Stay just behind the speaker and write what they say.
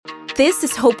This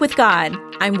is Hope with God.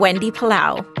 I'm Wendy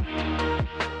Palau.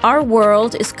 Our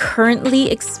world is currently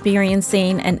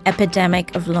experiencing an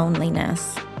epidemic of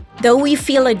loneliness. Though we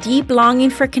feel a deep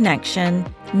longing for connection,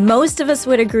 most of us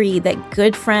would agree that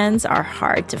good friends are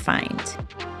hard to find.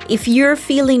 If you're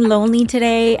feeling lonely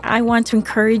today, I want to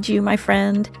encourage you, my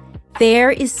friend.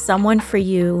 There is someone for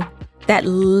you that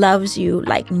loves you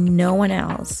like no one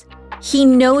else. He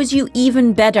knows you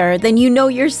even better than you know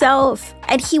yourself,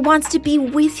 and he wants to be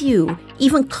with you,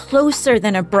 even closer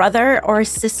than a brother or a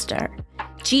sister.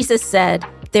 Jesus said,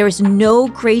 "There is no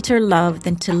greater love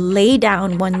than to lay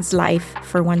down one's life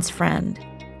for one's friend."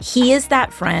 He is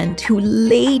that friend who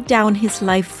laid down his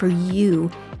life for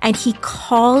you, and he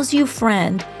calls you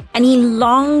friend, and he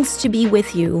longs to be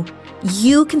with you.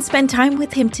 You can spend time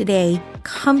with him today.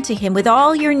 Come to him with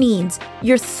all your needs,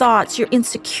 your thoughts, your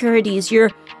insecurities, your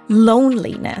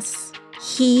loneliness.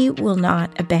 He will not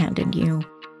abandon you.